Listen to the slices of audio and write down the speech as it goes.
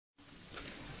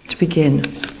begin.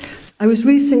 I was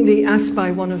recently asked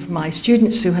by one of my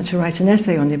students who had to write an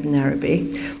essay on Ibn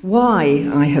Arabi why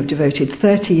I have devoted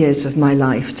 30 years of my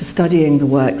life to studying the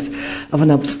works of an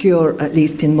obscure, at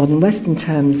least in modern Western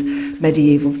terms,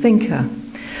 medieval thinker.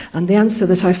 And the answer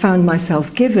that I found myself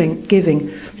giving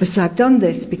was I've done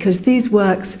this because these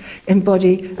works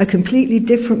embody a completely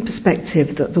different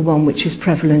perspective than the one which is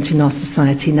prevalent in our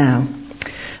society now.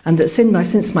 And that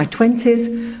since my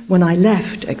 20s, when I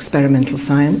left experimental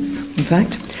science, in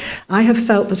fact, I have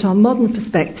felt that our modern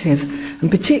perspective, and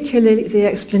particularly the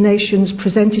explanations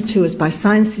presented to us by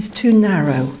science, is too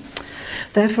narrow.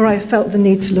 Therefore, I felt the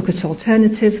need to look at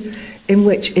alternatives in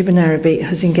which Ibn Arabi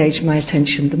has engaged my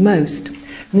attention the most.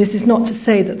 And this is not to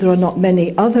say that there are not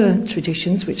many other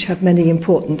traditions which have many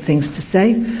important things to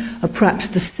say, or perhaps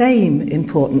the same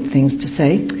important things to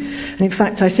say. And in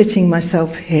fact, I find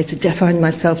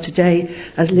myself today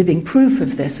as living proof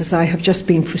of this, as I have just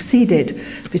been preceded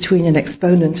between an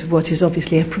exponent of what is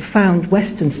obviously a profound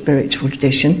Western spiritual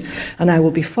tradition, and I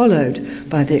will be followed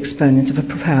by the exponent of a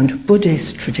profound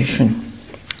Buddhist tradition.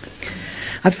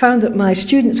 I've found that my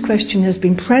students' question has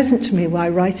been present to me while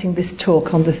writing this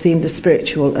talk on the theme the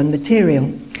spiritual and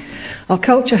material. Our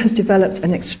culture has developed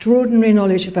an extraordinary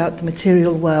knowledge about the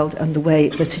material world and the way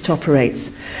that it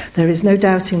operates. There is no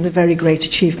doubting the very great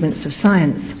achievements of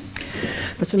science.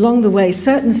 But along the way,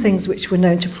 certain things which were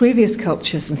known to previous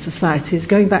cultures and societies,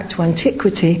 going back to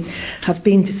antiquity, have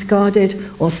been discarded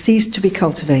or ceased to be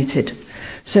cultivated,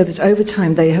 so that over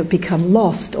time they have become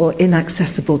lost or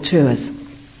inaccessible to us.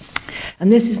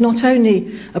 And this is not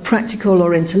only a practical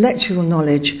or intellectual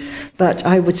knowledge, but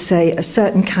I would say a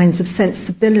certain kinds of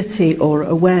sensibility or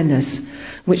awareness,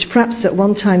 which perhaps at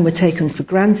one time were taken for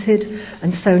granted,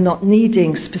 and so not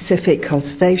needing specific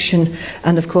cultivation,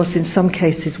 and of course in some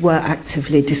cases were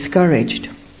actively discouraged.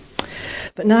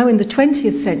 But now in the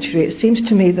 20th century, it seems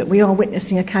to me that we are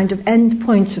witnessing a kind of end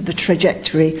point of the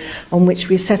trajectory on which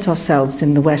we set ourselves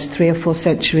in the West 3 or 4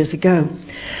 centuries ago.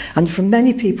 And from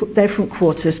many different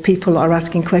quarters, people are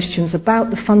asking questions about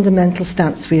the fundamental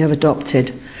stance we have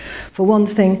adopted. For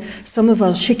one thing, some of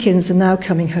our chickens are now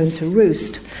coming home to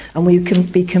roost, and we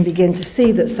can begin to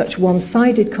see that such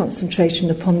one-sided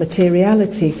concentration upon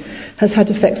materiality has had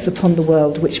effects upon the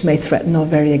world which may threaten our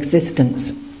very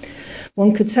existence.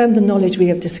 One could term the knowledge we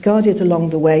have discarded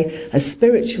along the way as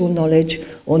spiritual knowledge,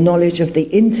 or knowledge of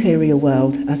the interior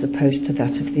world as opposed to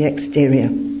that of the exterior.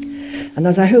 And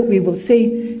as I hope we will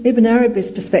see, Ibn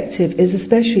Arabi's perspective is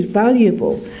especially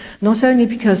valuable, not only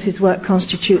because his work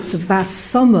constitutes a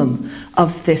vast summum of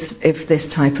this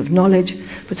type of knowledge,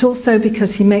 but also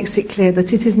because he makes it clear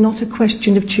that it is not a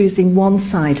question of choosing one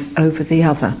side over the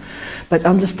other, but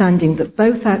understanding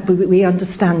that we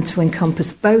understand to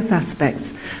encompass both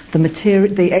aspects,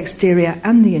 the exterior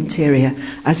and the interior,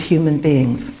 as human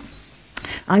beings.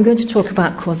 I'm going to talk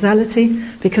about causality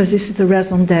because this is the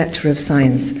raison d'etre of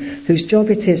science, whose job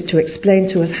it is to explain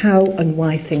to us how and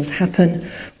why things happen,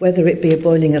 whether it be a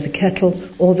boiling of a kettle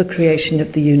or the creation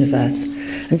of the universe.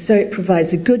 And so it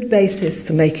provides a good basis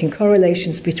for making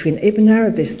correlations between Ibn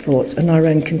Arabi's thoughts and our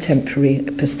own contemporary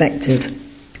perspective.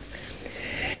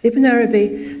 Ibn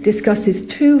Arabi discusses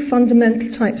 2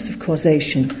 fundamental types of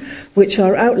causation, which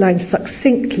are outlined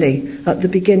succinctly at the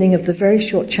beginning of the very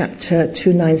short chapter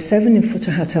 297 in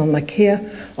Futuhat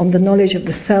al-Makkiyah on the knowledge of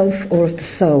the self or of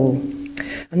the soul.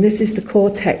 And this is the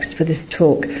core text for this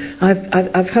talk. I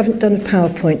haven't done a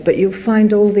PowerPoint, but you'll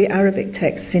find all the Arabic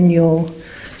texts in your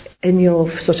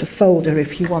sort of folder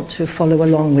if you want to follow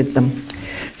along with them.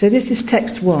 So this is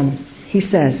text 1. He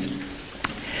says,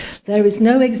 "There is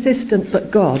no existent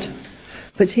but God,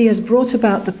 but he has brought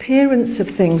about the appearance of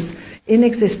things in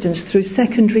existence through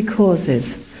secondary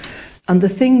causes, and the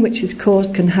thing which is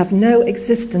caused can have no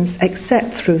existence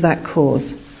except through that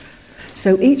cause.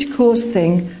 So each caused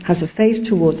thing has a face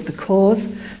towards the cause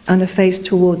and a face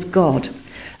towards God,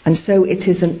 and so it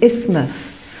is an isthmus,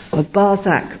 a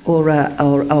barzak, or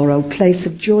a place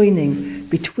of joining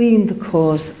between the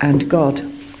cause and God,"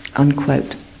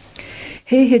 unquote.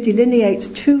 Here he delineates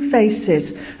 2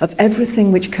 faces of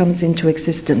everything which comes into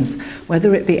existence,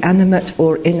 whether it be animate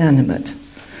or inanimate.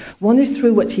 One is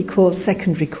through what he calls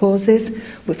secondary causes,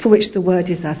 for which the word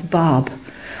is asbab,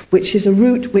 which is a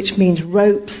root which means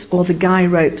ropes or the guy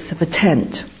ropes of a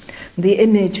tent. The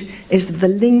image is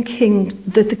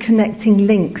the connecting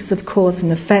links of cause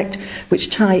and effect which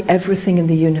tie everything in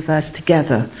the universe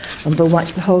together, and by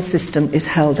which the whole system is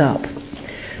held up.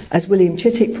 As William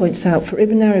Chittick points out, for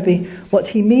Ibn Arabi, what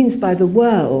he means by the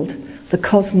world, the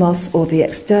cosmos or the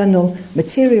external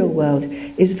material world,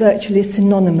 is virtually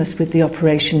synonymous with the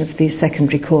operation of these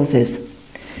secondary causes.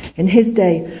 In his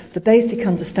day, the basic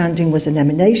understanding was an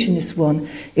emanationist one,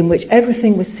 in which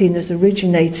everything was seen as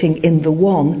originating in the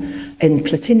one, in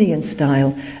Platinian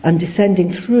style, and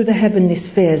descending through the heavenly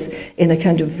spheres in a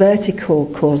kind of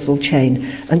vertical causal chain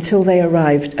until they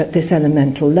arrived at this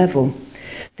elemental level.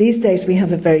 These days we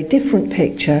have a very different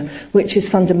picture, which is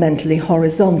fundamentally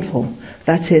horizontal.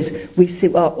 That is, we see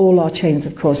all our chains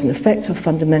of cause and effect are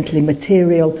fundamentally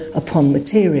material upon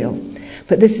material.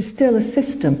 But this is still a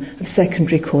system of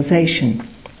secondary causation.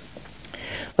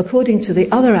 According to the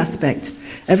other aspect,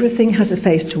 everything has a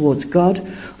face towards God,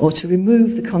 or to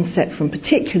remove the concept from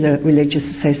particular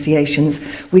religious associations,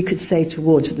 we could say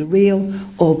towards the real,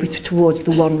 or towards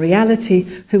the one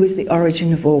reality, who is the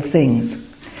origin of all things.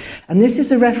 And this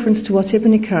is a reference to what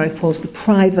Ibn Ikari calls the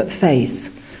private face,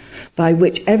 by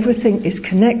which everything is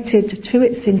connected to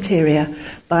its interior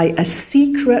by a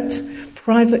secret,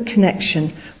 private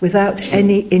connection without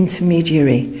any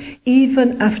intermediary,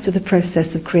 even after the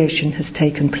process of creation has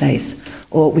taken place,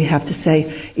 or we have to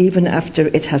say, even after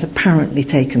it has apparently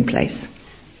taken place.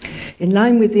 In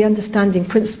line with the understanding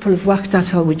principle of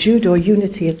Wahdat al-Wujud, or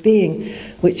unity of being,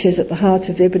 which is at the heart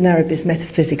of Ibn Arabi's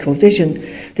metaphysical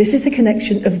vision, this is the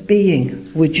connection of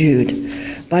being,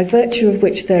 Wujud, by virtue of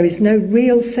which there is no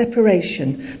real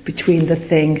separation between the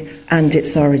thing and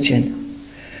its origin.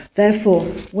 Therefore,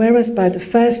 whereas by the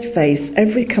first phase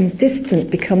every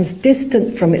becomes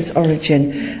distant from its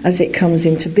origin as it comes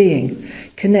into being,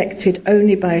 connected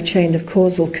only by a chain of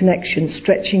causal connection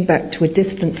stretching back to a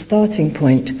distant starting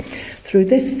point, through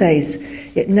this phase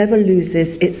it never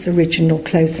loses its original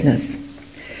closeness.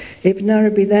 Ibn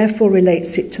Arabi therefore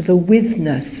relates it to the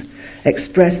withness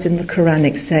expressed in the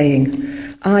Quranic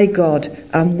saying, I, God,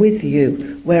 am with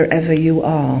you wherever you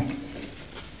are.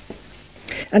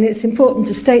 And it's important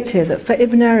to state here that for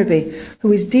Ibn Arabi,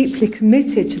 who is deeply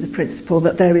committed to the principle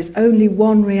that there is only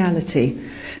one reality,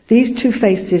 these two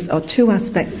faces are two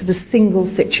aspects of a single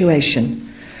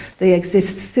situation. They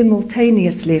exist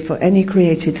simultaneously for any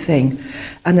created thing,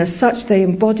 and as such they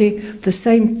embody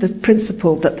the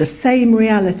principle that the same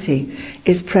reality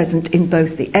is present in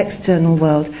both the external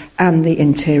world and the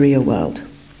interior world.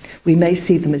 We may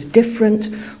see them as different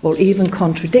or even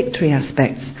contradictory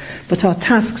aspects, but our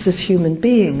tasks as human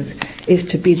beings is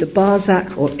to be the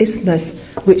barzakh or isthmus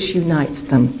which unites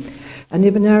them. And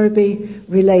Ibn Arabi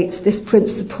relates this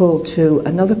principle to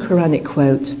another Quranic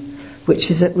quote,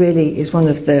 which is one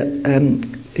of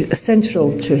the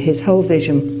central to his whole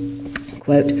vision.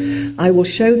 Quote, I will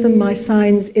show them my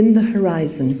signs in the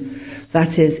horizon,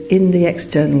 that is, in the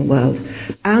external world,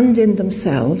 and in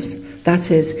themselves,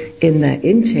 that is, in their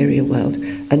interior world,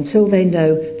 until they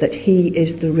know that he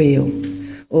is the real.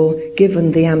 Or,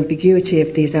 given the ambiguity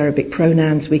of these Arabic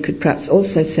pronouns, we could perhaps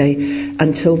also say,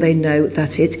 until they know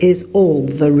that it is all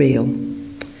the real.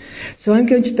 So I'm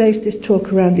going to base this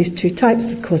talk around these two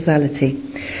types of causality,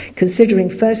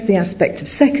 considering first the aspect of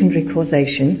secondary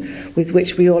causation, with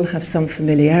which we all have some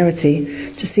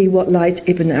familiarity, to see what light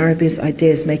Ibn Arabi's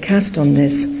ideas may cast on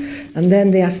this, and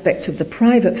then the aspect of the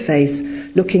private phase,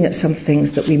 looking at some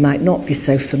things that we might not be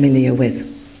so familiar with.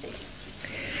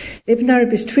 Ibn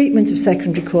Arabi's treatment of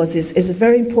secondary causes is a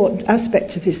very important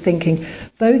aspect of his thinking,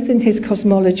 both in his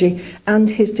cosmology and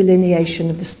his delineation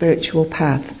of the spiritual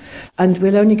path. And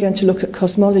we're only going to look at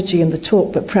cosmology in the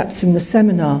talk, but perhaps in the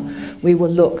seminar we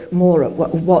will look more at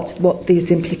what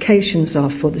these implications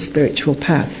are for the spiritual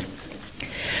path.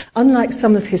 Unlike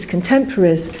some of his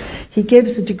contemporaries, he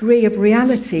gives a degree of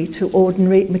reality to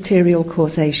ordinary material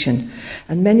causation,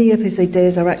 and many of his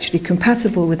ideas are actually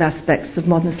compatible with aspects of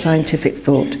modern scientific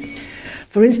thought.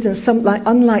 For instance,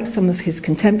 unlike some of his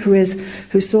contemporaries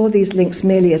who saw these links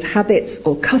merely as habits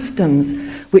or customs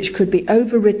which could be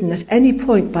overridden at any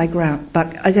point by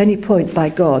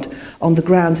God on the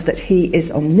grounds that he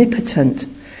is omnipotent,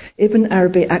 Ibn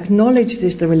Arabi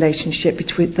acknowledges the relationship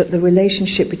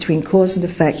between cause and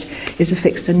effect is a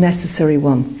fixed and necessary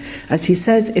one. As he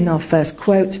says in our first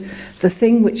quote, the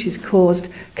thing which is caused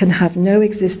can have no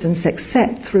existence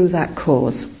except through that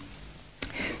cause.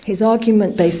 His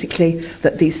argument basically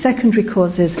that these secondary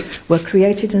causes were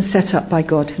created and set up by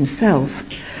God himself,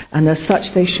 and as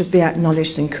such they should be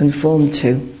acknowledged and conformed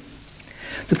to.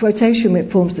 The quotation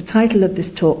which forms the title of this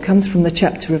talk comes from the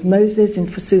chapter of Moses in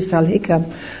Fusus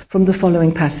al-Hikam from the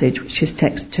following passage, which is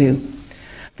text 2.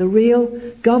 The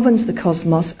real governs the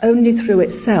cosmos only through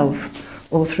itself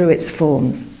or through its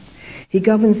forms. He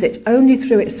governs it only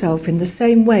through itself in the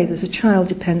same way that a child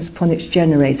depends upon its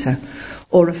generator,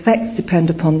 or effects depend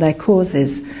upon their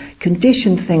causes,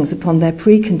 conditioned things upon their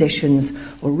preconditions,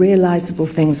 or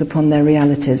realizable things upon their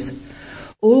realities.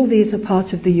 All these are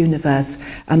part of the universe,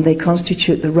 and they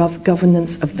constitute the rough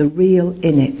governance of the real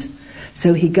in it.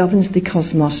 So he governs the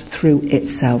cosmos through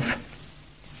itself.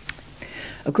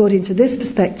 According to this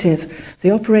perspective,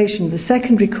 the operation of the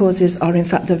secondary causes are in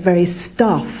fact the very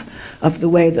stuff of the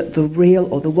way that the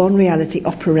real or the one reality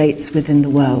operates within the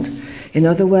world. In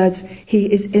other words, he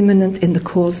is immanent in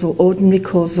the ordinary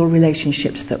causal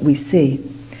relationships that we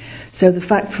see. So the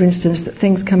fact, for instance, that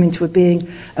things come into a being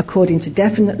according to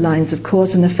definite lines of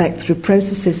cause and effect through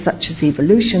processes such as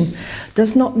evolution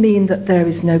does not mean that there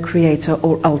is no creator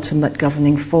or ultimate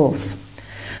governing force.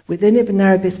 Within Ibn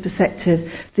Arabi's perspective,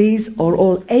 these are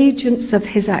all agents of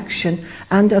his action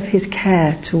and of his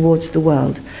care towards the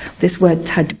world. This word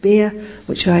tadbir,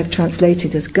 which I have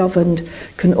translated as governed,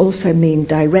 can also mean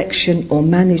direction or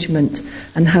management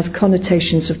and has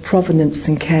connotations of provenance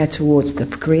and care towards the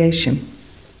creation.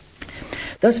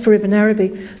 Thus, for Ibn Arabi,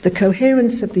 the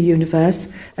coherence of the universe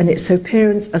and its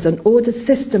appearance as an ordered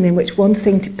system in which one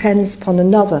thing depends upon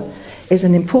another is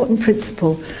an important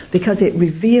principle because it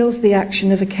reveals the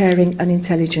action of a caring and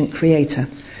intelligent creator.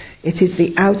 It is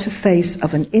the outer face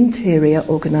of an interior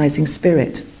organising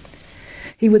spirit.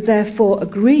 He would therefore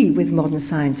agree with modern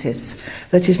scientists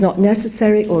that it is not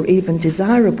necessary or even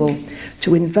desirable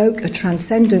to invoke a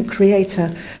transcendent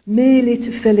creator merely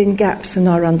to fill in gaps in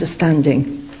our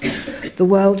understanding. The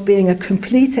world, being a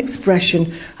complete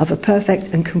expression of a perfect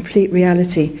and complete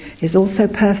reality, is also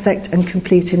perfect and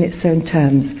complete in its own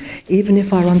terms, even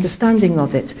if our understanding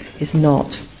of it is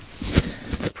not.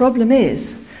 The problem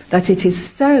is that it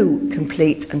is so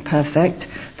complete and perfect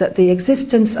that the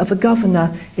existence of a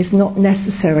governor is not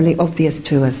necessarily obvious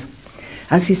to us.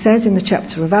 As he says in the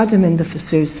chapter of Adam in the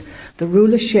Fusus, the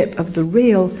rulership of the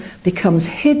real becomes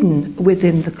hidden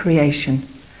within the creation.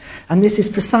 And this is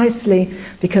precisely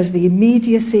because the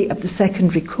immediacy of the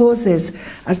secondary causes,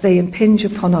 as they impinge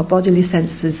upon our bodily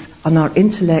senses and our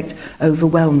intellect,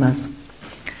 overwhelm us.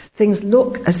 Things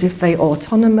look as if they are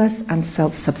autonomous and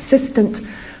self-subsistent,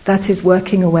 that is,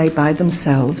 working away by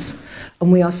themselves.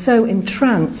 And we are so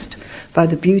entranced by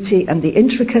the beauty and the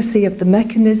intricacy of the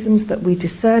mechanisms that we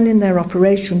discern in their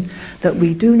operation that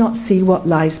we do not see what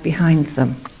lies behind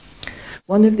them.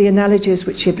 One of the analogies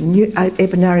which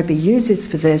Ibn Arabi uses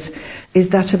for this is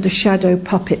that of the shadow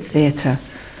puppet theatre,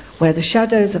 where the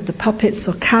shadows of the puppets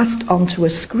are cast onto a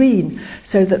screen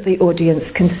so that the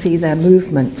audience can see their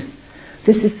movement.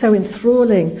 This is so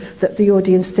enthralling that the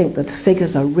audience think that the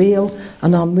figures are real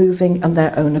and are moving on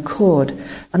their own accord,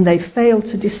 and they fail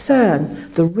to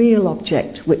discern the real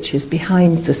object which is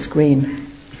behind the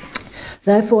screen.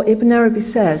 Therefore, Ibn Arabi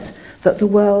says that the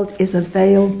world is a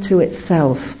veil to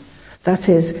itself. That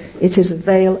is, it is a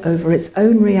veil over its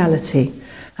own reality.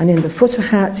 And in the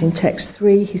Futuhat, in text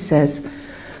 3, he says,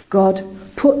 God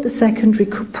put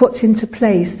into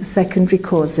place the secondary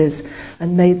causes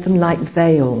and made them like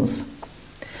veils.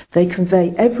 They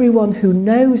convey everyone who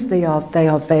knows they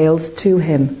are veils to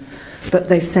him, but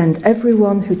they send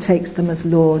everyone who takes them as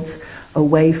lords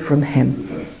away from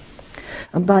him.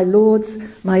 And by lords,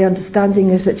 my understanding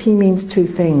is that he means two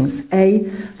things. A,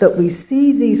 that we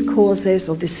see these causes,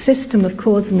 or this system of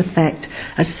cause and effect,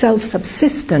 as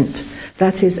self-subsistent,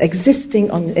 that is, existing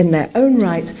in their own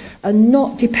right and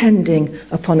not depending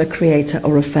upon a creator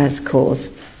or a first cause.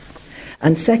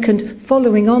 And second,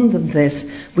 following on from this,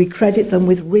 we credit them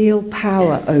with real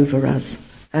power over us,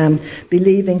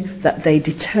 believing that they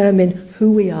determine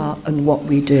who we are and what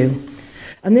we do.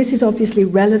 And this is obviously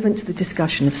relevant to the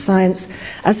discussion of science,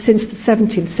 as since the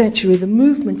 17th century the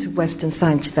movement of Western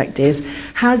scientific ideas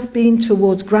has been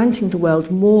towards granting the world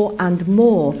more and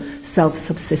more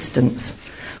self-subsistence.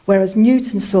 Whereas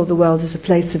Newton saw the world as a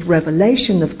place of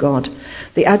revelation of God,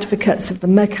 the advocates of the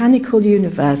mechanical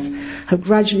universe have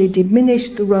gradually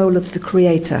diminished the role of the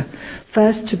creator,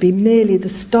 first to be merely the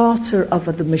starter of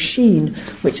the machine,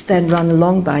 which then ran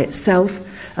along by itself,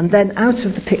 and then out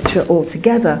of the picture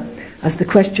altogether, as the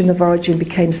question of origin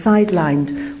became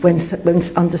sidelined when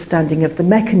understanding of the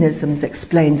mechanisms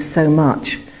explained so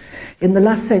much. In the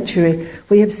last century,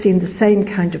 we have seen the same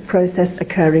kind of process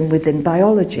occurring within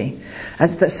biology,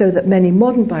 so that many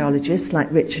modern biologists,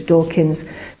 like Richard Dawkins,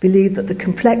 believe that the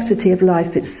complexity of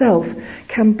life itself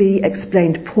can be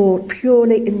explained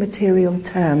purely in material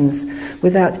terms,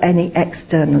 without any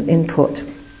external input.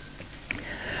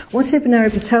 What Ibn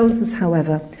Arabi tells us,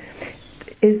 however,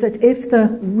 is that if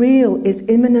the real is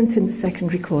immanent in the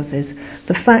secondary causes,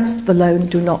 the facts alone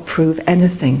do not prove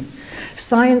anything.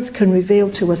 Science can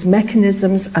reveal to us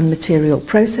mechanisms and material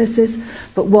processes,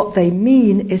 but what they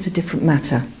mean is a different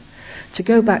matter. To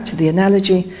go back to the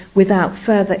analogy, without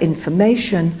further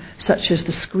information, such as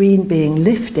the screen being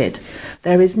lifted,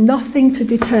 there is nothing to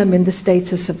determine the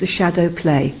status of the shadow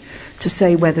play, to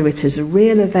say whether it is a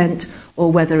real event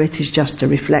or whether it is just a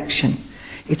reflection.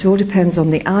 It all depends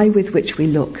on the eye with which we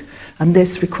look, and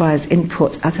this requires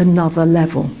input at another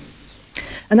level.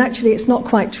 And actually, it's not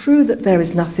quite true that there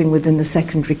is nothing within the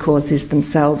secondary causes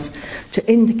themselves to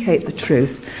indicate the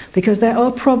truth, because there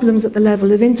are problems at the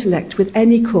level of intellect with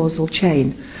any causal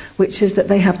chain, which is that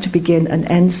they have to begin and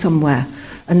end somewhere,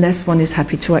 unless one is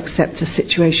happy to accept a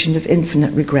situation of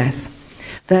infinite regress.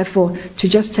 Therefore, to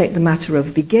just take the matter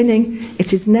of beginning,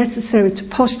 it is necessary to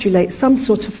postulate some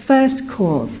sort of first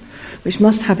cause, which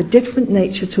must have a different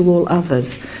nature to all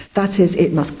others. That is,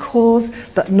 it must cause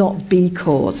but not be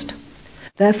caused.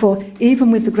 Therefore,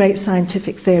 even with the great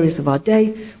scientific theories of our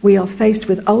day, we are faced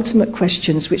with ultimate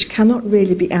questions which cannot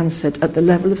really be answered at the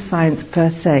level of science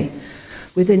per se.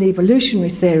 Within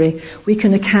evolutionary theory, we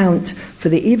can account for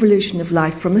the evolution of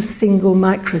life from a single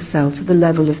microcell to the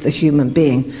level of the human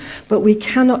being, but we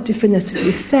cannot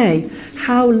definitively say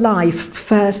how life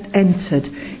first entered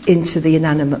into the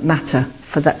inanimate matter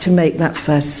for that to make that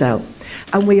first cell,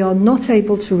 and we are not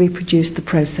able to reproduce the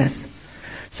process.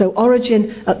 So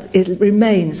origin it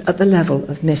remains at the level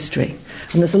of mystery.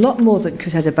 And there's a lot more that could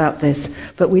be said about this,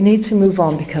 but we need to move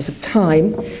on because of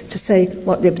time to say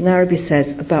what Ibn Arabi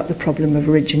says about the problem of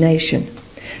origination.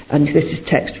 And this is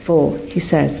text 4. He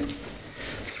says,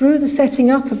 through the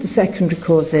setting up of the secondary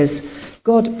causes,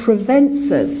 God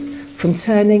prevents us from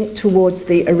turning towards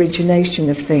the origination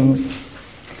of things.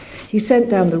 He sent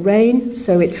down the rain,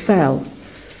 so it fell.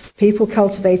 People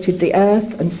cultivated the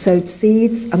earth and sowed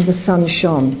seeds, and the sun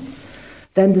shone.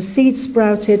 Then the seed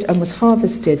sprouted and was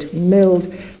harvested, milled,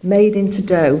 made into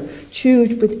dough,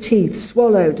 chewed with teeth,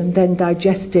 swallowed and then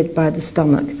digested by the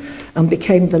stomach, and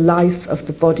became the life of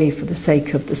the body for the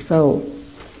sake of the soul.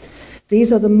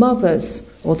 These are the mothers,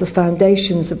 or the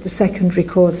foundations of the secondary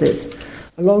causes,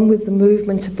 along with the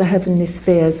movement of the heavenly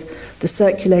spheres, the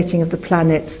circulating of the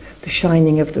planets, the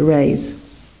shining of the rays.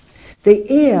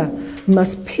 The ear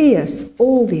must pierce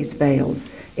all these veils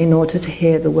in order to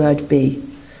hear the word be.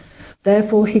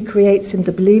 Therefore he creates in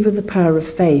the believer the power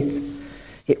of faith.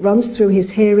 It runs through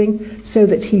his hearing so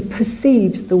that he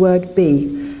perceives the word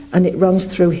be, and it runs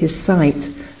through his sight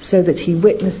so that he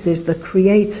witnesses the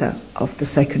creator of the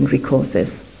secondary causes.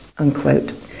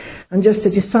 Unquote. And just to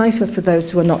decipher for those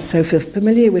who are not so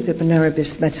familiar with Ibn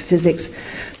Arabi's metaphysics,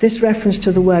 this reference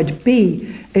to the word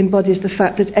be embodies the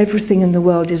fact that everything in the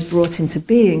world is brought into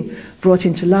being, brought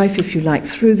into life, if you like,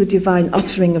 through the divine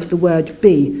uttering of the word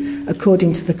be,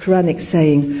 according to the Quranic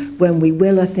saying, when we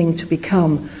will a thing to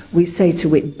become, we say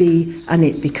to it be, and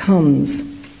it becomes.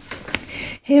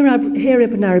 Here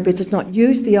Ibn Arabi does not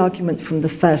use the argument from the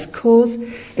first cause.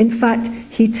 In fact,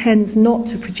 he tends not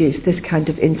to produce this kind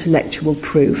of intellectual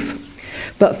proof.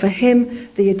 But for him,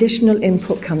 the additional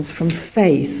input comes from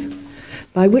faith,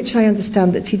 by which I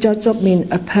understand that he does not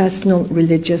mean a personal,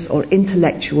 religious or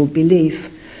intellectual belief.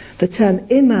 The term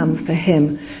imam for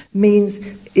him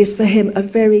is for him a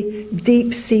very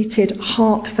deep-seated,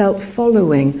 heartfelt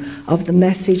following of the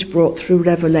message brought through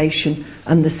revelation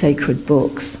and the sacred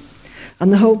books.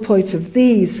 And the whole point of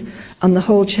these and the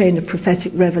whole chain of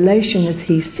prophetic revelation as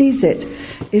he sees it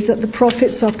is that the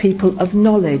prophets are people of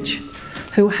knowledge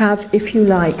who have, if you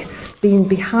like, been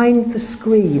behind the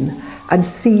screen and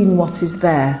seen what is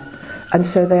there. And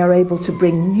so they are able to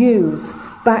bring news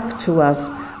back to us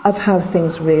of how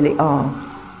things really are.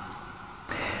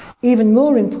 Even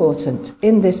more important,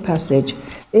 in this passage,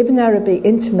 Ibn Arabi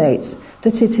intimates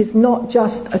that it is not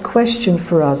just a question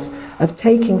for us of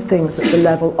taking things at the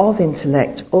level of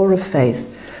intellect or of faith,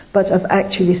 but of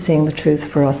actually seeing the truth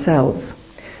for ourselves.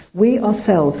 We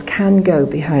ourselves can go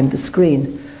behind the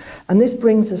screen. And this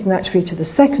brings us naturally to the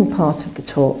second part of the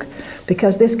talk,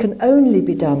 because this can only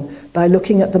be done by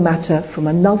looking at the matter from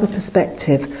another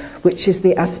perspective, which is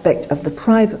the aspect of the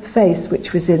private face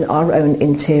which was in our own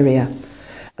interior.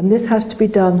 And this has to be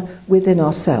done within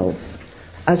ourselves,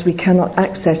 as we cannot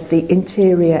access the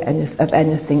interior of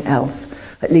anything else,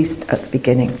 at least at the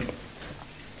beginning.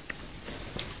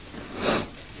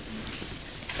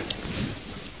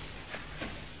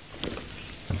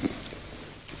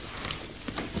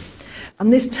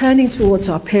 And this turning towards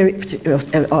our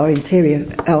interior,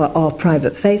 our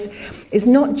private face, is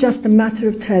not just a matter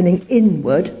of turning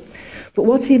inward, but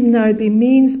what Ibn Arabi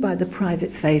means by the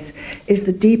private face is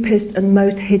the deepest and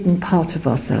most hidden part of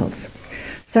ourselves.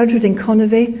 Sadruddin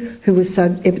Konavi, who was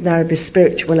Ibn Arabi's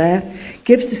spiritual heir,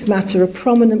 gives this matter a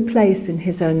prominent place in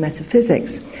his own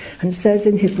metaphysics, and says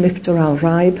in his Miftah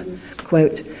al-Raib,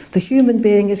 quote, "The human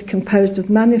being is composed of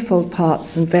manifold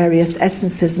parts and various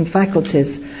essences and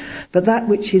faculties, but that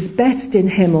which is best in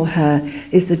him or her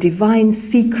is the divine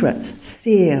secret,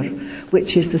 sir,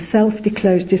 which is the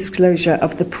self-disclosure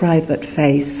of the private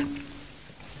faith."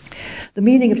 The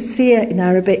meaning of seer in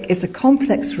Arabic is a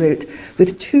complex root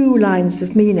with two lines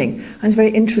of meaning. And it's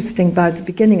very interesting by the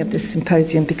beginning of this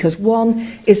symposium because one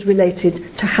is related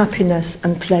to happiness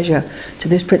and pleasure, to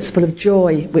this principle of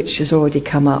joy which has already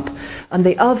come up. And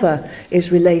the other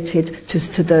is related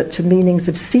to meanings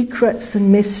of secrets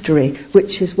and mystery,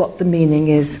 which is what the meaning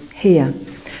is here.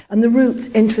 And the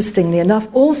root, interestingly enough,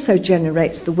 also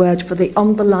generates the word for the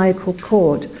umbilical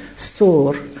cord,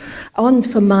 sor, and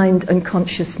for mind and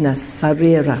consciousness,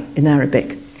 sarira in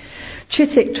Arabic.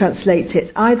 Chittick translates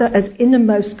it either as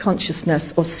innermost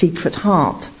consciousness or secret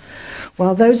heart.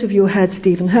 While those of you who heard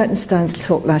Stephen Hertenstein's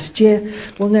talk last year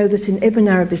will know that in Ibn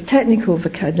Arabi's technical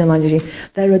vocabulary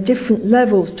there are different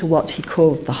levels to what he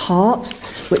called the heart,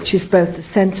 which is both the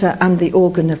centre and the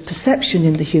organ of perception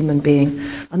in the human being,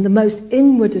 and the most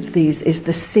inward of these is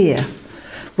the seer,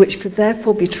 which could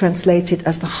therefore be translated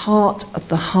as the heart of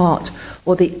the heart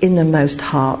or the innermost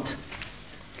heart.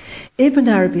 Ibn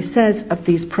Arabi says of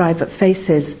these private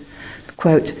faces,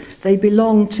 quote, "They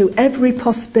belong to every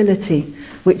possibility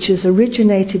which is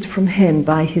originated from him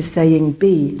by his saying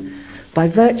be, by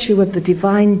virtue of the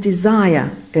divine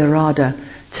desire, irada,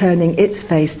 turning its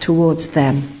face towards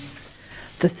them.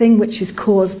 The thing which is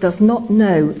caused does not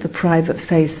know the private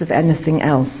face of anything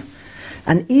else.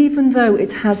 And even though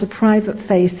it has a private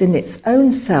face in its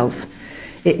own self,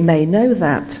 it may know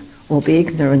that or be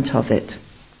ignorant of it."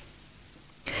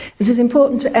 It is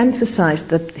important to emphasize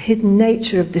the hidden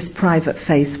nature of this private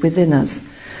face within us,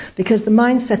 because the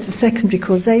mindset of secondary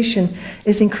causation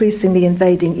is increasingly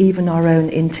invading even our own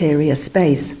interior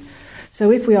space.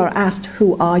 So if we are asked,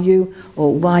 who are you,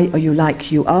 or why are you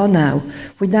like you are now,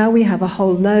 we have a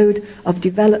whole load of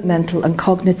developmental and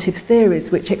cognitive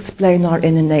theories which explain our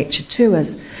inner nature to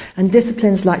us, and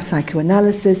disciplines like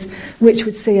psychoanalysis, which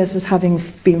would see us as having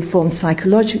been formed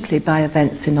psychologically by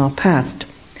events in our past.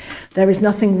 There is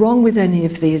nothing wrong with any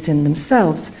of these in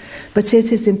themselves, but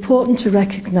it is important to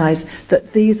recognize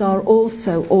that these are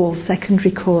also all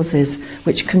secondary causes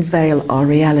which can veil our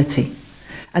reality.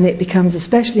 And it becomes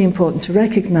especially important to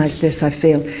recognize this, I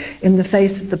feel, in the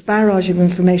face of the barrage of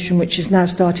information which is now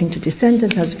starting to descend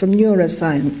on us from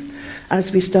neuroscience,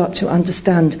 as we start to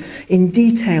understand in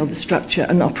detail the structure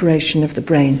and operation of the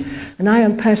brain. And I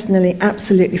am personally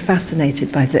absolutely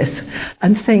fascinated by this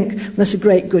and think that a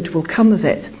great good will come of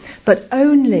it, but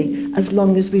only as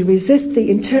long as we resist the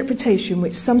interpretation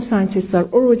which some scientists are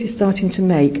already starting to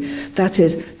make, that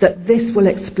is, that this will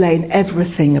explain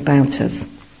everything about us.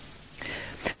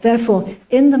 Therefore,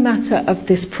 in the matter of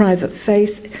this private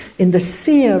face, in the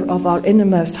seer of our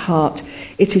innermost heart,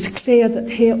 it is clear that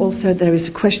here also there is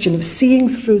a question of seeing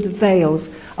through the veils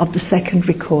of the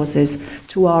secondary causes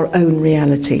to our own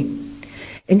reality.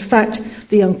 In fact,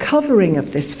 the uncovering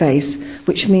of this face,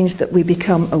 which means that we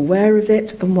become aware of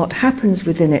it and what happens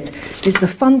within it, is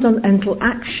the fundamental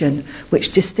action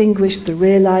which distinguishes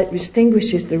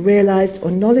the realized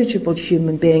or knowledgeable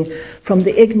human being from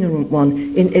the ignorant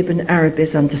one in Ibn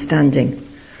Arabi's understanding.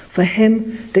 For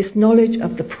him, this knowledge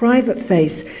of the private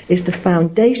face is the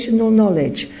foundational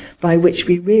knowledge by which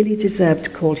we really deserve to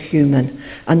call human,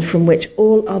 and from which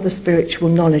all other spiritual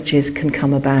knowledges can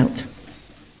come about.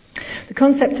 The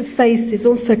concept of face is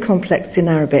also complex in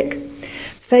Arabic.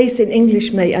 Face in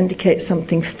English may indicate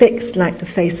something fixed like the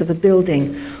face of a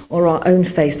building or our own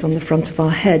face on the front of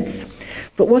our heads.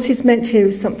 But what is meant here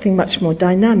is something much more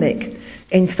dynamic.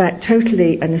 In fact,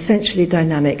 totally and essentially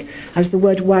dynamic, as the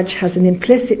word wajh has an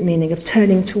implicit meaning of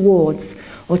turning towards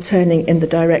or turning in the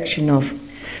direction of.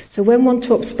 So when one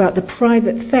talks about the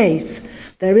private face,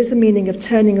 there is a meaning of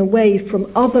turning away from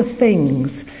other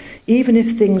things, even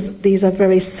if these are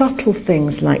very subtle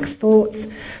things like thoughts,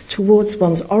 towards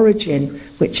one's origin,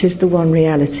 which is the one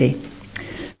reality.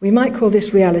 We might call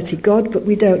this reality God, but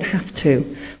we don't have to.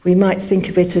 We might think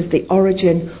of it as the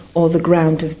origin or the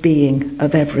ground of being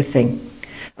of everything.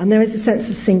 And there is a sense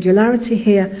of singularity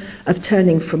here, of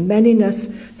turning from manyness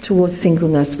towards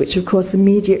singleness, which of course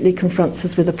immediately confronts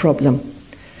us with a problem.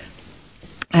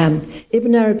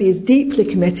 Ibn Arabi is deeply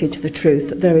committed to the truth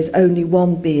that there is only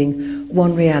one being,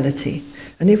 one reality.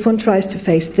 And if one tries to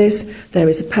face this, there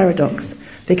is a paradox,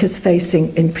 because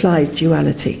facing implies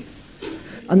duality.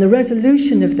 And the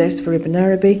resolution of this for Ibn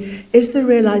Arabi is the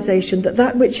realization that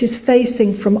that which is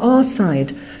facing from our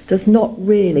side does not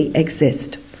really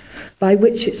exist. by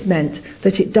which it's meant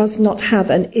that it does not have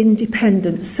an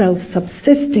independent,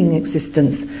 self-subsisting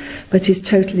existence, but is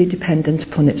totally dependent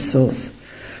upon its source.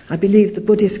 I believe the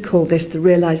Buddhists call this the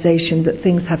realization that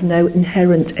things have no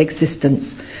inherent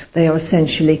existence. They are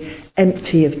essentially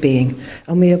empty of being.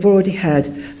 And we have already heard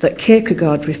that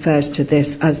Kierkegaard refers to this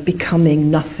as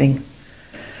becoming nothing.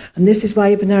 And this is why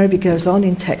Ibn Arabi goes on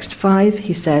in text 5.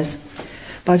 He says,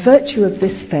 by virtue of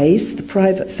this phase, the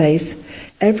private phase,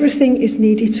 everything is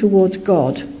needed towards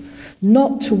God,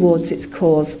 not towards its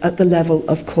cause at the level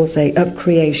of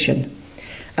creation,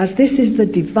 as this is the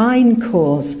divine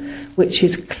cause which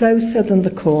is closer than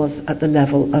the cause at the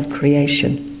level of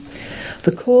creation.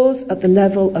 The cause at the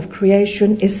level of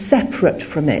creation is separate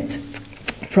from it,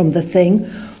 from the thing,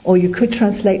 or you could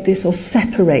translate this, or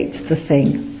separate the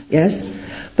thing, yes?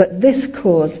 But this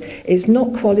cause is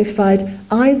not qualified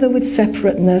either with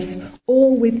separateness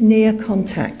or with near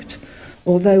contact,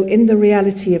 although in the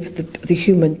reality of the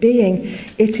human being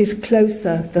it is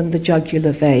closer than the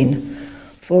jugular vein,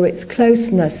 for its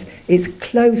closeness is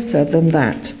closer than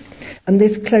that. And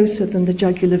this closer than the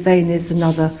jugular vein is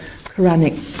another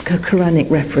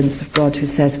Quranic reference of God who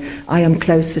says, I am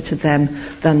closer to them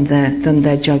than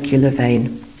their jugular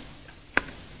vein.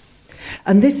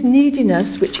 And this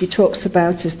neediness, which he talks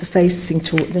about as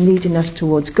the neediness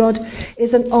towards God,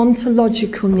 is an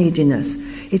ontological neediness.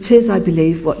 It is, I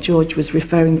believe, what George was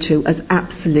referring to as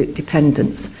absolute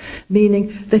dependence,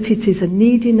 meaning that it is a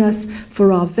neediness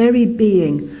for our very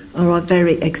being or our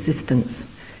very existence.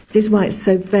 It is why it's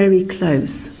so very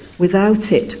close.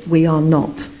 Without it, we are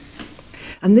not.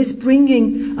 And this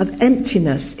bringing of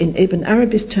emptiness, in Ibn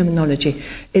Arabi's terminology,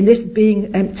 in this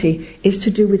being empty, is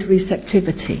to do with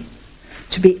receptivity.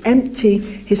 To be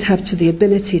empty is have the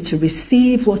ability to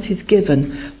receive what is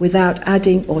given without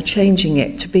adding or changing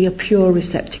it, to be a pure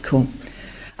receptacle.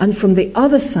 And from the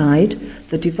other side,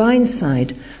 the divine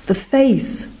side, the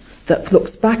face that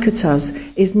looks back at us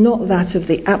is not that of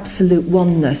the absolute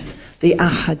oneness, the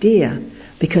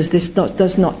ahadiyya, because this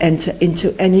does not enter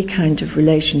into any kind of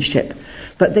relationship,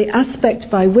 but the aspect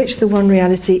by which the one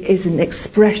reality is an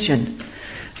expression.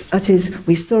 That is,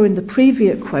 we saw in the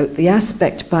previous quote, the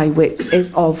aspect by which is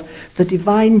of the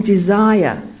divine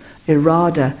desire,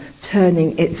 irada,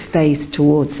 turning its face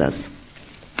towards us.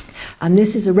 And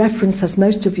this is a reference, as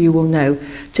most of you will know,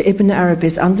 to Ibn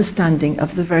Arabi's understanding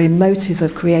of the very motive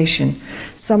of creation,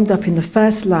 summed up in the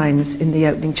first lines in the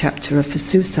opening chapter of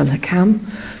Fusus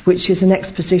al-Hakam, which is an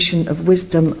exposition of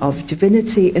wisdom of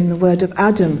divinity in the word of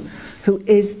Adam, who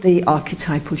is the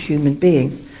archetypal human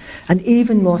being. And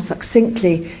even more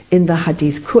succinctly in the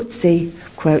Hadith Qudsi,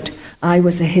 quote, I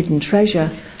was a hidden treasure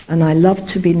and I loved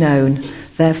to be known,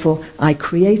 therefore I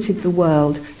created the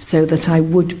world so that I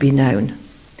would be known,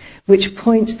 which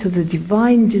points to the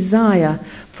divine desire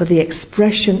for the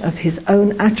expression of his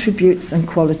own attributes and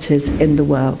qualities in the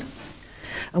world.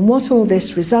 And what all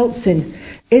this results in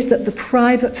is that the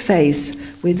private face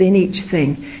within each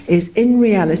thing is in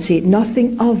reality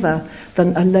nothing other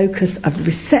than a locus of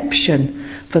reception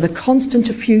for the constant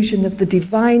effusion of the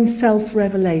divine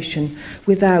self-revelation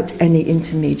without any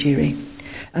intermediary.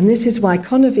 And this is why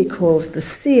Conover calls the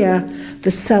seer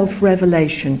the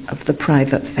self-revelation of the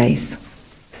private face.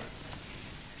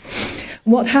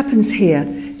 What happens here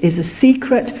is a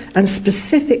secret and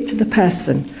specific to the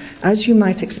person, as you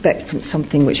might expect from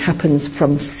something which happens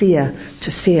from seer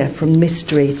to seer, from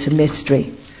mystery to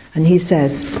mystery. And he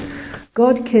says,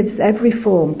 God gives every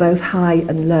form, both high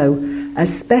and low,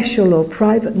 as special or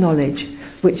private knowledge,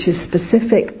 which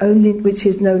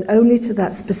is known only to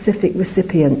that specific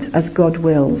recipient as God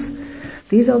wills.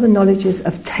 These are the knowledges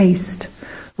of taste,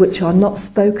 which are not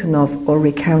spoken of or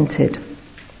recounted.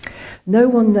 No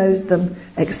one knows them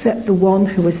except the one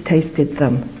who has tasted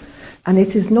them. And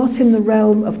it is not in the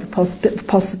realm of the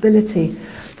possibility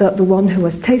that the one who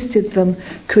has tasted them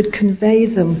could convey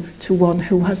them to one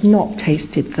who has not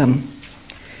tasted them.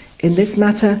 In this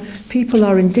matter, people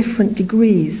are in different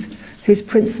degrees whose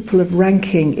principle of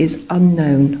ranking is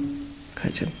unknown.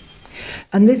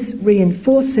 And this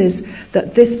reinforces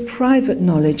that this private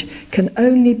knowledge can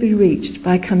only be reached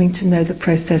by coming to know the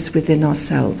process within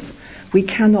ourselves. We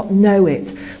cannot know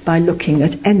it by looking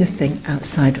at anything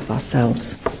outside of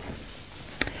ourselves.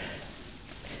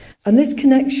 And this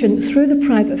connection through the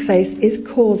private face is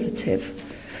causative.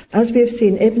 As we have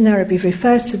seen, Ibn Arabi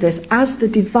refers to this as the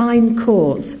divine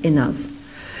cause in us,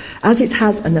 as it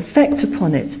has an effect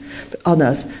on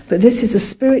us, but this is a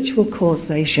spiritual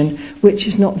causation which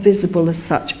is not visible as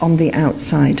such on the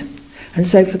outside. And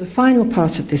so for the final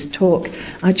part of this talk,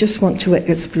 I just want to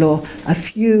explore a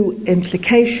few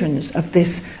implications of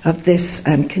this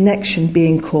connection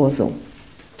being causal.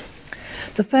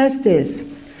 The first is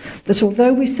that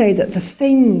although we say that the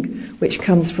thing which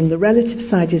comes from the relative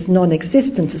side is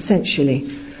non-existent essentially,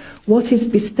 what is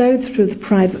bestowed through the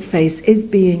private face is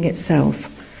being itself.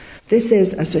 This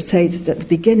is, as I stated at the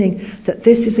beginning, that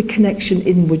this is a connection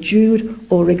in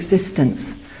wujud or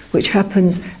existence, which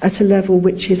happens at a level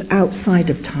which is outside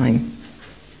of time.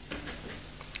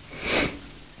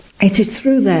 It is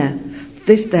through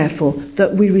this therefore,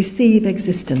 that we receive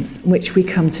existence, in which we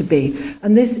come to be.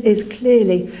 And this is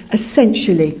clearly,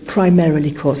 essentially,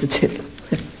 primarily causative.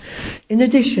 In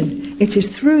addition, it is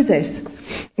through this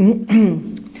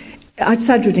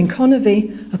Sadruddin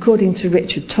Konavi, according to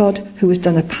Richard Todd, who has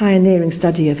done a pioneering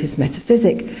study of his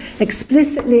metaphysic,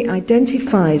 explicitly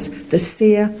identifies the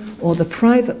seer or the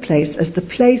private place as the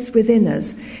place within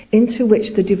us into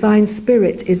which the divine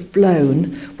spirit is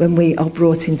blown when we are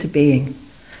brought into being.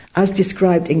 As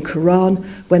described in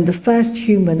Quran, when the first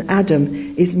human,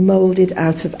 Adam, is moulded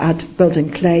out of mud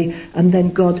and clay, and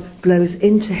then God blows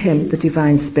into him the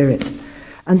divine spirit.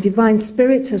 And divine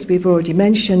spirit, as we've already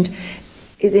mentioned,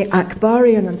 the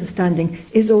Akbarian understanding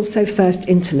is also first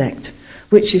intellect,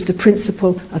 which is the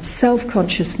principle of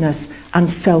self-consciousness and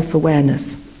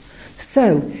self-awareness.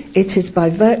 So, it is by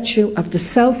virtue of the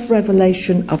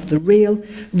self-revelation of the real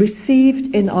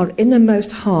received in our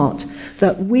innermost heart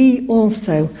that we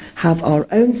also have our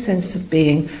own sense of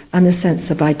being and a sense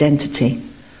of identity.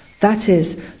 That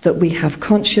is, that we have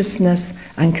consciousness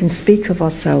and can speak of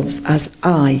ourselves as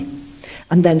I.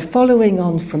 And then following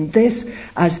on from this,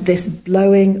 as this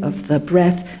blowing of the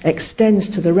breath extends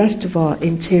to the rest of our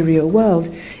interior world,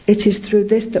 it is through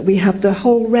this that we have the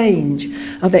whole range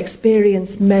of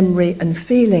experience, memory and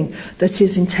feeling that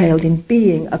is entailed in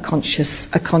being a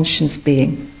conscious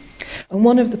being. And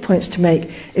one of the points to make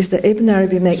is that Ibn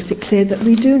Arabi makes it clear that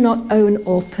we do not own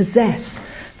or possess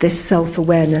this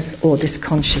self-awareness or this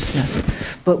consciousness,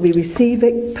 but we receive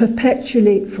it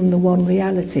perpetually from the one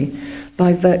reality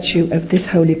by virtue of this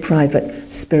holy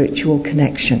private spiritual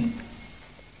connection.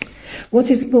 What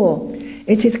is more,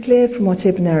 it is clear from what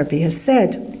Ibn Arabi has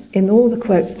said in all the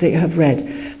quotes that you have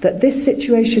read that this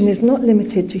situation is not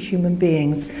limited to human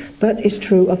beings, but is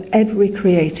true of every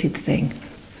created thing.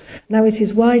 Now, it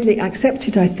is widely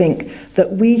accepted, I think,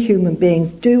 that we human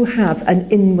beings do have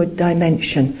an inward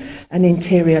dimension, an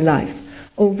interior life.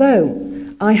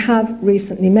 Although I have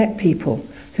recently met people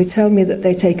who tell me that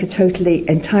they take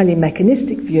a entirely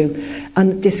mechanistic view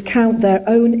and discount their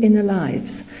own inner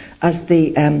lives as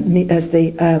the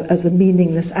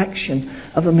meaningless action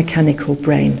of a mechanical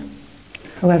brain.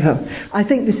 However, I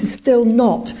think this is still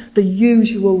not the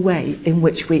usual way in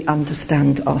which we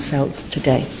understand ourselves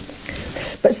today.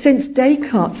 But since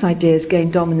Descartes' ideas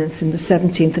gained dominance in the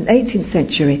 17th and 18th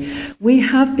century, we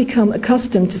have become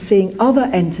accustomed to seeing other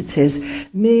entities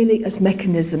merely as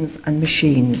mechanisms and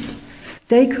machines.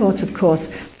 Descartes, of course,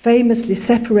 famously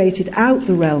separated out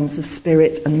the realms of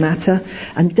spirit and matter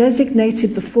and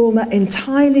designated the former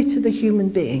entirely to the human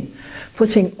being,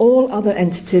 putting all other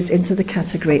entities into the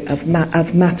category of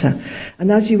matter. And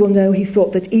as you will know, he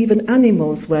thought that even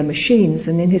animals were machines,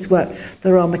 and in his work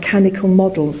there are mechanical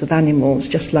models of animals,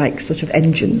 just like sort of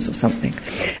engines or something.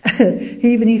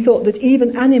 He thought that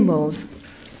even animals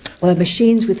were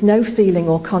machines with no feeling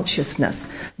or consciousness,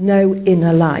 no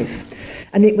inner life.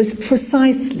 And it was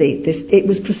precisely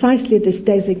this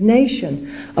designation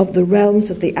of the realms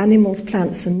of the animals,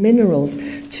 plants and minerals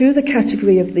to the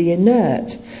category of the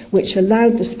inert which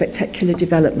allowed the spectacular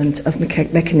development of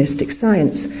mechanistic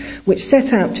science, which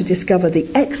set out to discover the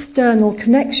external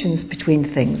connections between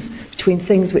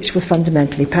things which were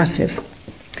fundamentally passive.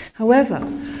 However,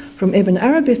 from Ibn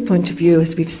Arabi's point of view,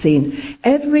 as we've seen,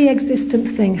 every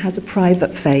existent thing has a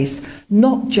private face,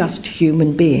 not just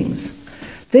human beings.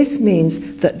 This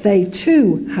means that they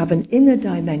too have an inner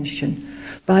dimension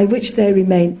by which they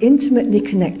remain intimately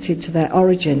connected to their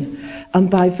origin, and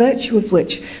by virtue of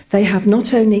which they have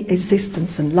not only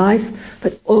existence and life,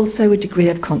 but also a degree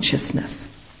of consciousness.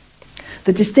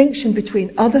 The distinction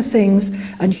between other things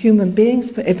and human beings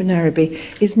for Ibn Arabi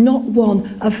is not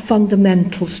one of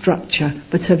fundamental structure,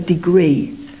 but of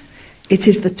degree. It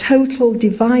is the total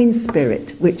divine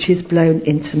spirit which is blown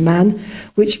into man,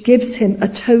 which gives him a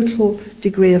total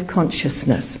degree of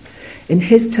consciousness. In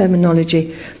his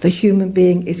terminology, the human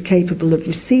being is capable of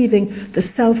receiving the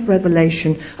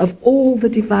self-revelation of all the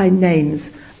divine names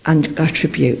and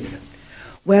attributes,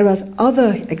 whereas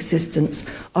other existents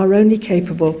are only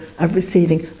capable of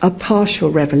receiving a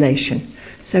partial revelation.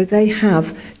 So they have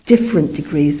different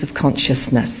degrees of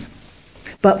consciousness.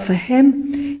 But for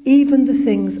him, even the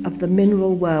things of the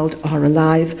mineral world are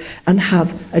alive and have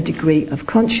a degree of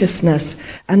consciousness,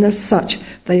 and as such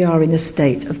they are in a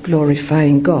state of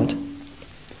glorifying God.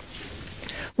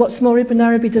 What's more, Ibn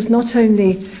Arabi does not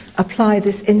only apply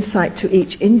this insight to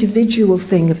each individual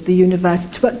thing of the universe,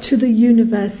 but to the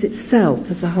universe itself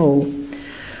as a whole.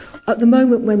 At the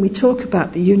moment when we talk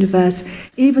about the universe,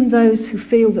 even those who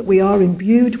feel that we are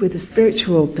imbued with a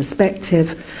spiritual perspective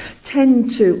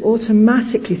tend to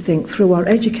automatically think, through our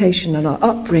education and our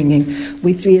upbringing,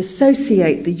 we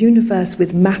associate the universe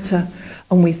with matter,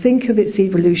 and we think of its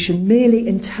evolution merely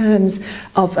in terms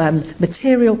of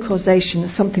material causation,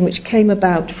 something which came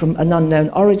about from an unknown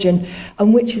origin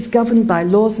and which is governed by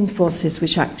laws and forces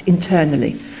which act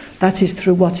internally. That is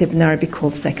through what Ibn Arabi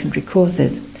calls secondary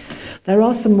causes. There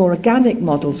are some more organic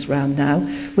models around now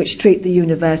which treat the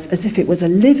universe as if it was a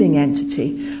living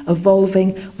entity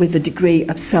evolving with a degree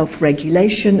of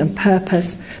self-regulation and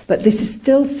purpose, but this is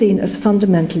still seen as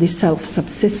fundamentally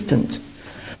self-subsistent.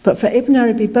 But for Ibn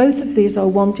Arabi, both of these are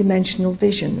one-dimensional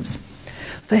visions.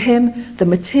 For him, the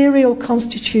material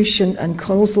constitution and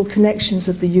causal connections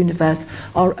of the universe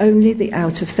are only the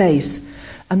outer face,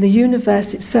 and the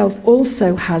universe itself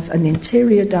also has an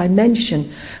interior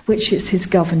dimension which is his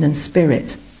governance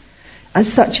spirit.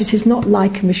 As such, it is not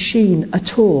like a machine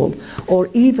at all, or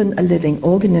even a living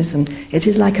organism. It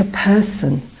is like a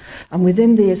person. And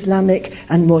within the Islamic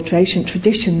and more ancient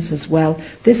traditions as well,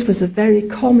 this was a very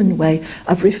common way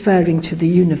of referring to the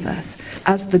universe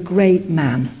as the great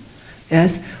man.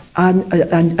 Yes, and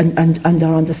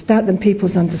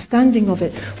people's understanding of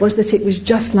it was that it was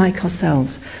just like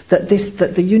ourselves, that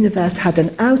the universe had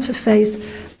an outer face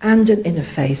and an inner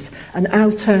face, an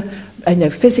outer,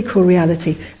 physical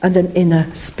reality and an inner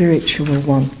spiritual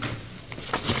one.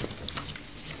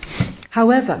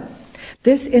 However,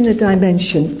 this inner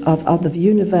dimension of the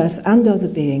universe and other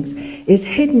beings is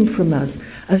hidden from us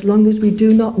as long as we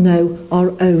do not know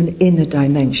our own inner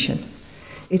dimension.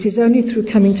 It is only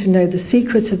through coming to know the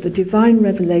secret of the divine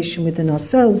revelation within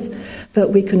ourselves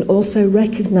that we can also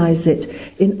recognize it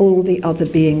in all the other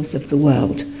beings of the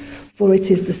world. For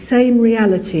it is the same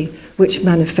reality which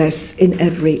manifests in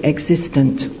every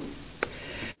existent.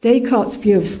 Descartes'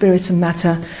 view of spirit and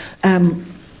matter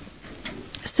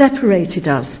separated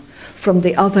us from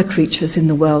the other creatures in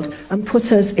the world and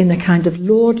put us in a kind of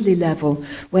lordly level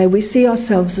where we see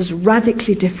ourselves as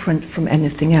radically different from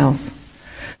anything else.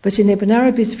 But in Ibn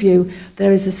Arabi's view,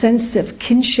 there is a sense of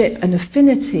kinship and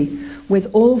affinity with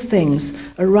all things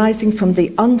arising from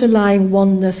the underlying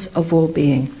oneness of all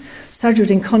being.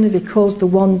 Sadruddin Konevi calls the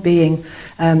one being,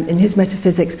 in his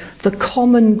metaphysics, the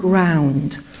common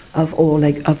ground of all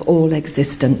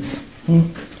existence.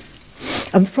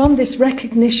 And from this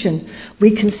recognition,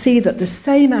 we can see that the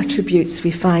same attributes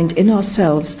we find in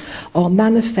ourselves are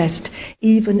manifest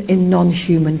even in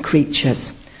non-human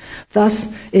creatures. Thus,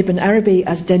 Ibn Arabi,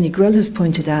 as Denny Grill has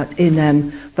pointed out in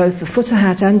both the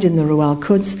Futuhat and in the Ruh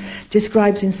al-Quds,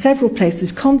 describes in several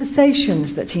places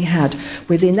conversations that he had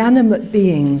with inanimate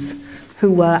beings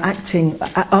who were acting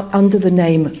under the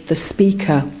name the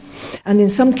speaker. And in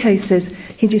some cases,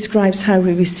 he describes how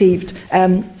he received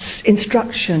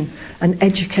instruction and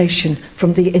education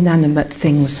from the inanimate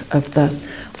things of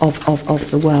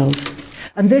the world.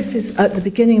 And this is, at the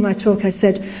beginning of my talk, I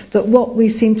said that what we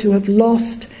seem to have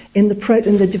lost in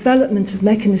the development of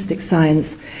mechanistic science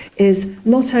is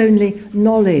not only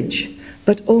knowledge,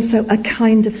 but also a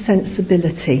kind of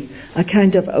sensibility, a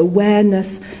kind of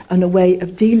awareness and a way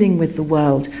of dealing with the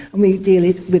world. And we deal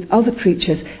with other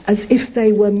creatures as if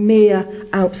they were mere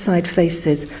outside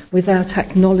faces without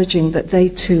acknowledging that they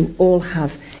too all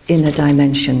have inner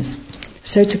dimensions.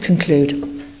 So to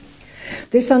conclude,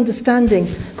 this understanding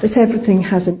that everything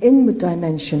has an inward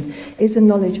dimension is a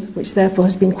knowledge which therefore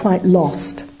has been quite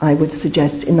lost, I would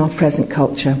suggest, in our present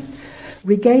culture.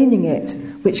 Regaining it,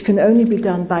 which can only be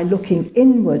done by looking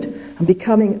inward and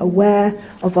becoming aware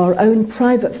of our own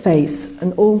private face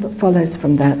and all that follows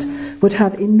from that, would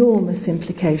have enormous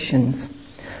implications.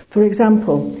 For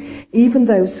example, even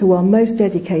those who are most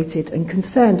dedicated and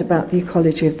concerned about the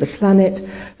ecology of the planet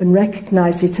and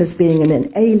recognise it as being in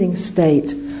an ailing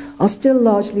state are still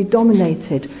largely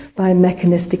dominated by a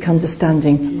mechanistic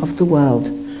understanding of the world.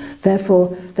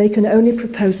 Therefore, they can only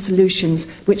propose solutions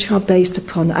which are based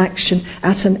upon action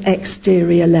at an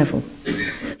exterior level.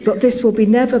 But this will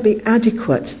never be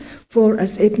adequate, for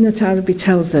as Ibn Arabi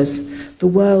tells us, the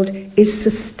world is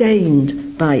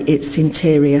sustained by its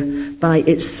interior, by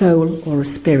its soul or a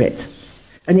spirit.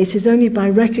 And it is only by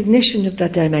recognition of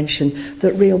that dimension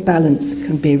that real balance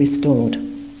can be restored.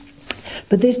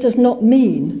 But this does not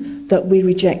mean that we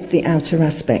reject the outer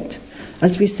aspect.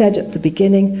 As we said at the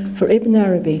beginning, for Ibn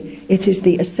Arabi, it is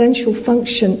the essential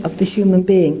function of the human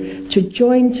being to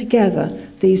join together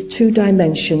these two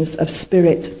dimensions of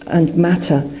spirit and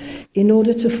matter in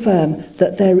order to affirm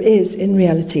that there is in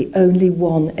reality only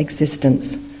one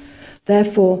existence.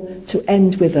 Therefore, to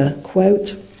end with a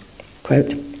quote,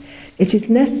 "It is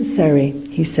necessary,"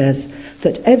 he says,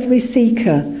 "that every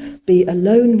seeker be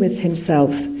alone with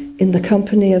himself in the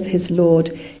company of his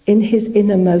Lord in his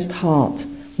innermost heart."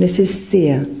 This is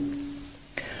seer.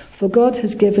 For God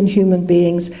has given human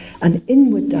beings an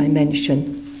inward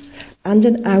dimension and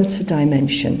an outer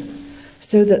dimension,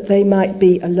 so that they might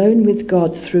be alone with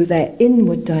God through their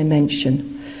inward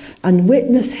dimension and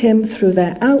witness him through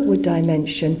their outward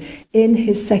dimension in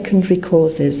his secondary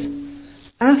causes,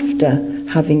 after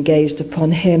having gazed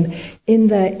upon him in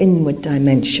their inward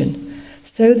dimension,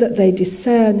 so that they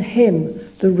discern him,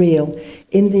 the real,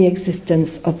 in the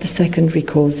existence of the secondary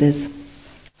causes.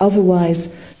 Otherwise,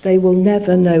 they will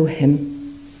never know him.